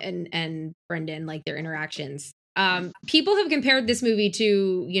 She and Brendan, like, their interactions. People have compared this movie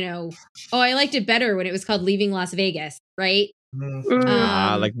to, you know, I liked it better when it was called Leaving Las Vegas, right?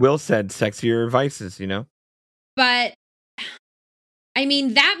 Like Will said, sexier vices, you know? But, I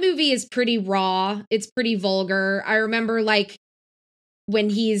mean, that movie is pretty raw. It's pretty vulgar. I remember, like, when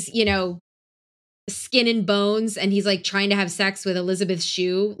he's, you know, skin and bones and he's, like, trying to have sex with Elizabeth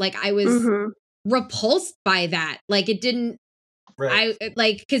Shue. Like, I was repulsed by that. Like, it didn't,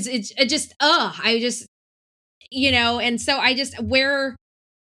 because I just, you know, and so I just, where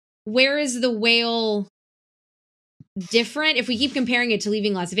is The Whale different? If we keep comparing it to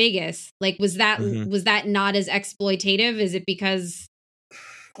Leaving Las Vegas, like, was that not as exploitative? Is it because?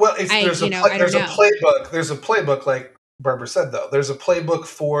 Well, there's a playbook, like Barbara said, though. There's a playbook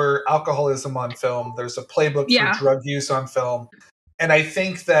for alcoholism on film. There's a playbook for drug use on film. And I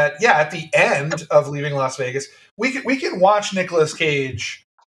think that, at the end of Leaving Las Vegas, we can watch Nicolas Cage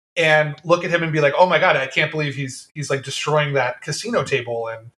and look at him and be like, oh my God, I can't believe he's like destroying that casino table.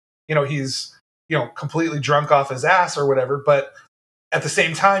 And, you know, he's, you know, completely drunk off his ass or whatever. But at the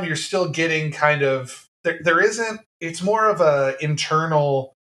same time, you're still getting kind of, it's more of a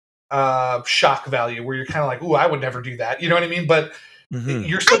internal shock value where you're kind of like, ooh, I would never do that. You know what I mean? But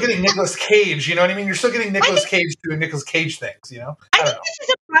you're still getting Nicolas Cage, you know what I mean? You're still getting Nicolas Cage doing Nicolas Cage things, you know? I think this is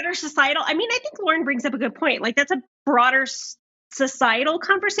a broader societal, I think Lauren brings up a good point. Like, that's a broader societal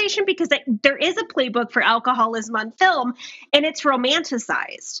conversation, because there is a playbook for alcoholism on film, and it's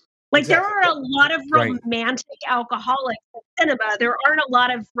romanticized. Like, there are a lot of romantic alcoholics in cinema. There aren't a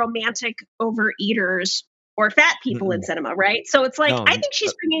lot of romantic overeaters or fat people in cinema, right? So it's like, I think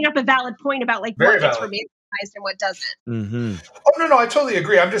she's bringing up a valid point about, like, what gets romanticized and what doesn't. Oh, no, I totally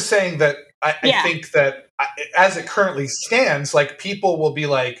agree. I'm just saying that I think that as it currently stands, like, people will be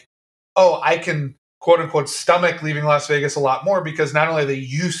like, oh, I can quote unquote stomach Leaving Las Vegas a lot more, because not only are they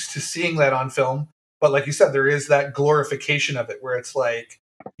used to seeing that on film, but like you said, there is that glorification of it where it's like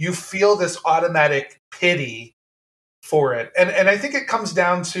you feel this automatic pity for it. And I think it comes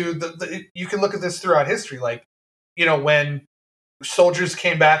down to you can look at this throughout history. Like, you know, when soldiers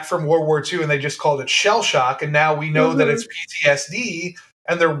came back from World War II and they just called it shell shock, and now we know that it's PTSD,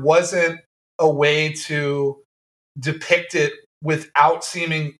 and there wasn't a way to depict it without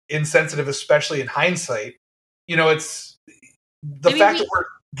seeming insensitive, especially in hindsight. You know, it's the fact that we're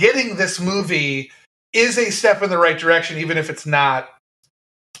getting this movie is a step in the right direction, even if it's not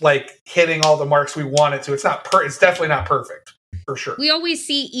like hitting all the marks we want it to. It's not it's definitely not perfect, for sure. We always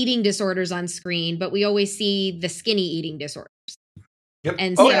see eating disorders on screen, but we always see the skinny eating disorders. Yep.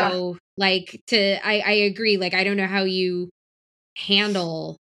 And like, I agree. Like, I don't know how you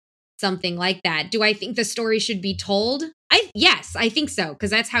handle something like that. Do I think the story should be told? Yes, I think so. Because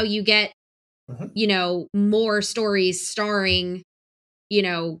that's how you get, you know, more stories starring, you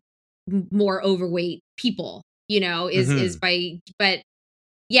know, more overweight people, you know, is by, but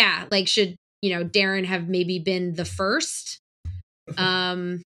yeah, like, should, you know, Darren have maybe been the first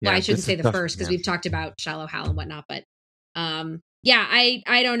Well, Yeah, I shouldn't this say is the tough, first because yeah. we've talked about Shallow Hal and whatnot, but yeah,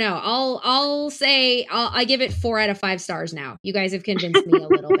 I don't know. I'll say I give it 4 out of 5 stars now. You guys have convinced me a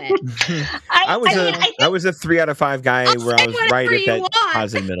little bit. I was mean, I was a 3 out of 5 guy I'll where say I was right whatever at you that want.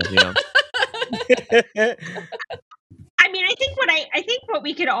 positive middle, you know. I mean, I think what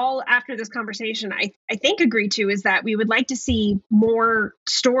we could all, after this conversation, I think agree to is that we would like to see more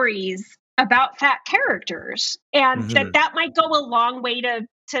stories about fat characters, and Mhm. that might go a long way to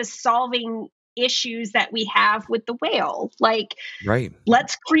solving issues that we have with the whale. Like, Right.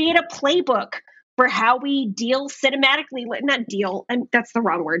 let's create a playbook for how we deal cinematically, not deal, and that's the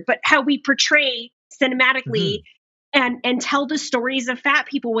wrong word, but how we portray cinematically and tell the stories of fat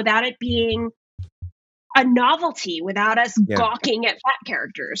people without it being a novelty, without us Yeah. gawking at fat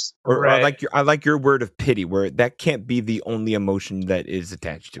characters. Or Right. I like your word of pity, where that can't be the only emotion that is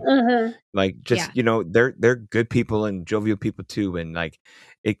attached to it. Like, just Yeah. you know, they're good people and jovial people too, and like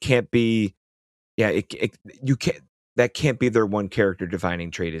it can't be. Yeah, it you can't. That can't be their one character defining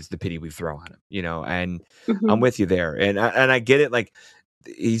trait is the pity we throw on him, you know. And I'm with you there, and I get it. Like,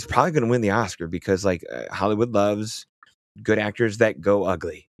 he's probably going to win the Oscar because like Hollywood loves good actors that go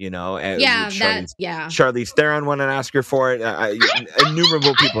ugly, you know. Yeah, that yeah. Charlize Theron won an Oscar for it.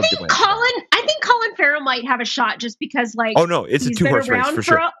 Innumerable people did win. I think Colin Farrell might have a shot just because, like, Oh no, it's a he's been 2-horse race around for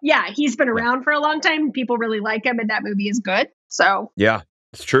sure. he's been around for a long time. And people really like him, and that movie is good. So Yeah,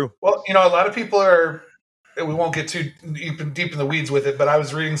 it's true. Well, you know, a lot of people are. We won't get too deep in the weeds with it, but I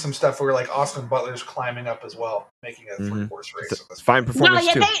was reading some stuff where like Austin Butler's climbing up as well, making a 3-horse race. It's a fine performance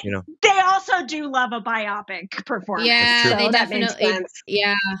yeah, too. You know, they also do love a biopic performance. Yeah, so they that makes definitely. sense.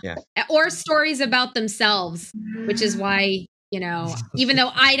 Yeah. Yeah. Or stories about themselves, which is why, you know, even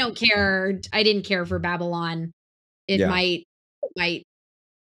though I didn't care for Babylon, it Yeah. might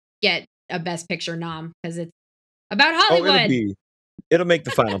get a Best Picture nom because it's about oh, Hollywood. it'll make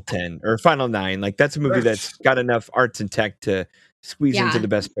the final 10 or final 9. Like, that's a movie that's got enough arts and tech to squeeze Yeah. into the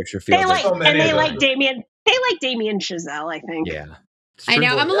Best Picture field. They like so many and they of like them. Damien. They like Damien Chazelle, I think. Yeah, it's I true.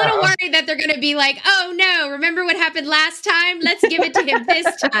 know. I'm a little worried that they're going to be like, oh no, remember what happened last time? Let's give it to him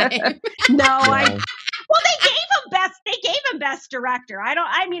this time. No, Yeah. well, they gave him best director. I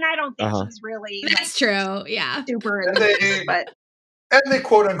don't think he's really That's true. Yeah. super And into they- this, but And they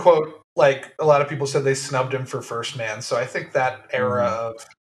quote unquote, like a lot of people said, they snubbed him for First Man. So I think that era of,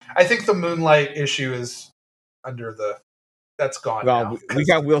 I think the Moonlight issue is that's gone Well, now. we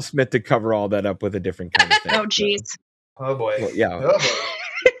got Will Smith to cover all that up with a different kind of thing. oh jeez. Oh boy. Well, yeah. Oh,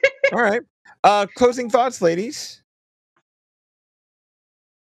 boy. All right. Closing thoughts, ladies.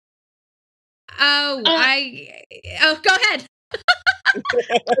 Oh, go ahead.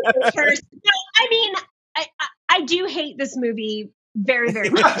 First, no, I mean, I do hate this movie very, very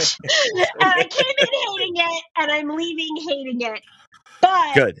much. And I came in hating it, and I'm leaving hating it.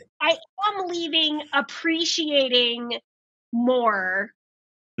 But Good. I am leaving appreciating more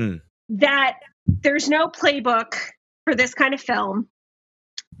that there's no playbook for this kind of film,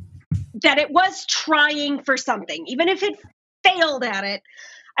 that it was trying for something, even if it failed at it.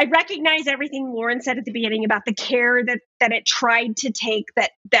 I recognize everything Lauren said at the beginning about the care that it tried to take,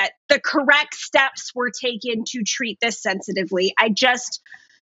 that the correct steps were taken to treat this sensitively. I just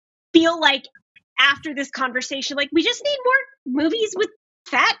feel like after this conversation, like, we just need more movies with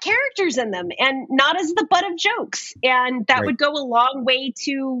fat characters in them and not as the butt of jokes. And that would go a long way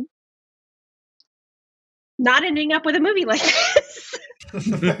to not ending up with a movie like this.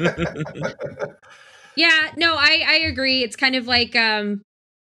 Yeah, no, I agree. It's kind of like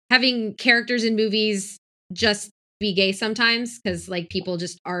having characters in movies just be gay sometimes because like people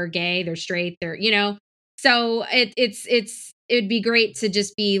just are gay, they're straight, they're, you know. So it'd be great to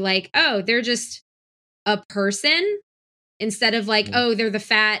just be like, oh, they're just a person instead of like, oh, they're the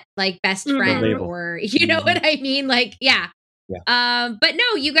fat like best friend or you know what I mean? Like, yeah. But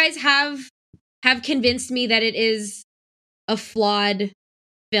no, you guys have convinced me that it is a flawed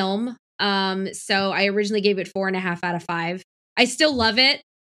film. So I originally gave it 4.5 out of 5. I still love it.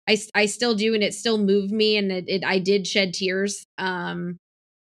 I still do, and it still moved me, and I did shed tears.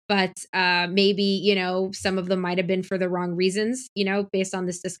 But maybe, you know, some of them might have been for the wrong reasons, you know, based on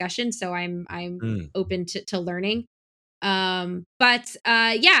this discussion. So I'm open to learning. But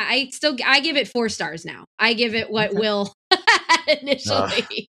yeah, I give it 4 stars now. I give it what Will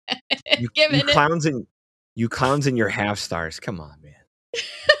initially given it. You clowns in your half stars. Come on, man.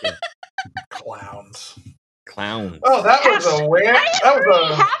 Yeah. Clowns. Oh, that was a weird. That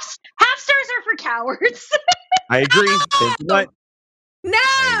was a half stars are for cowards. I agree. Thank you. What?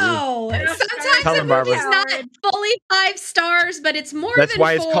 No, sometimes Tell a him, Barbara. movie's not fully 5 stars, but it's more That's than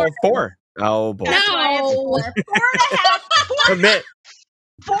why 4. it's called 4. Oh boy. That's why it's No. 4.5. Commit.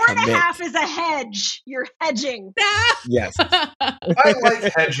 Four and a Commit. half is a hedge. You're hedging. Yes. I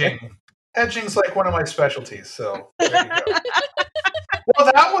like hedging. Hedging's like one of my specialties. So there you go.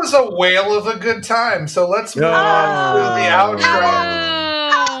 Well, that was a whale of a good time. So let's move on to the outro.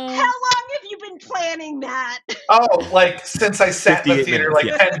 How long have you been planning that? Oh, like since I sat in the 58 theater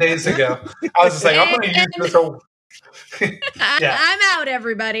minutes, like 10 days ago. I was just like, I'm going to use this whole. Yeah. I'm out,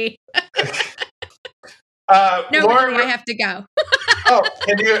 everybody. No, Lauren, really, I have to go.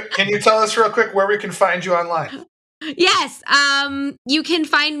 can you tell us real quick where we can find you online? Yes. You can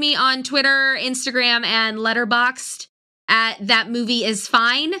find me on Twitter, Instagram, and Letterboxd at That Movie Is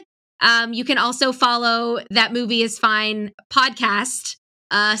Fine. You can also follow That Movie Is Fine podcast.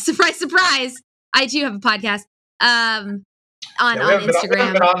 Surprise, surprise. I do have a podcast. On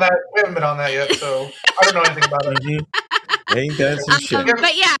Instagram. We haven't been on that yet, so I don't know anything about it. Mm-hmm. Ain't that some shit?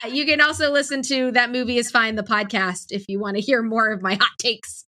 But yeah, you can also listen to That Movie Is Fine, the podcast, if you want to hear more of my hot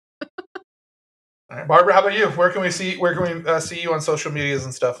takes. All right, Barbara, how about you? Where can we see you on social medias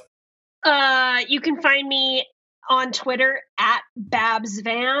and stuff? You can find me on Twitter at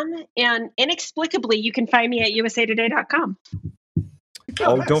BabsVan, and inexplicably, you can find me at usatoday.com.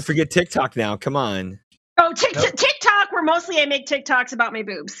 Oh, nice. don't forget TikTok now. Come on. Oh, TikTok, where mostly I make TikToks about my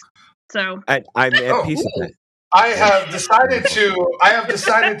boobs. So I'm at peace with that. I have decided to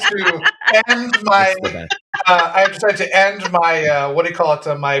end my. I have decided to end my what do you call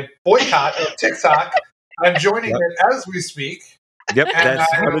it? My boycott of TikTok. I'm joining it as we speak. Yep, And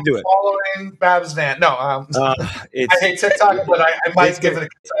that's how to do it. Following Babs Van. No, I hate TikTok, but I might give it a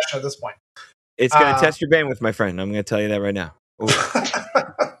concession at this point. It's going to test your bandwidth, my friend. I'm going to tell you that right now.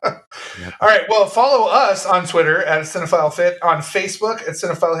 Yep. All right. Well, follow us on Twitter at Cinephile Fit, on Facebook at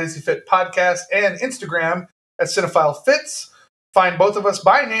Cinephile Hazy Fit Podcast, and Instagram at Cinephile Fits. Find both of us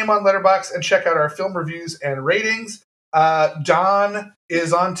by name on Letterboxd and check out our film reviews and ratings. Don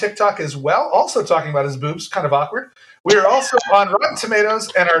is on TikTok as well, also talking about his boobs. Kind of awkward. We are also on Rotten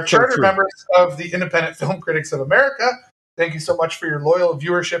Tomatoes and are charter members of the Independent Film Critics of America. Thank you so much for your loyal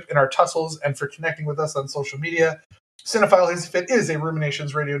viewership in our tussles and for connecting with us on social media. Cinephile Hazy Fit is a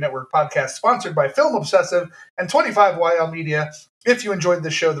Ruminations Radio Network podcast sponsored by Film Obsessive and 25YL Media. If you enjoyed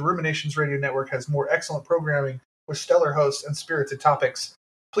this show, the Ruminations Radio Network has more excellent programming with stellar hosts and spirited topics.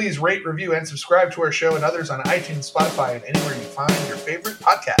 Please rate, review, and subscribe to our show and others on iTunes, Spotify, and anywhere you find your favorite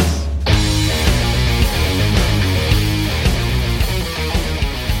podcasts.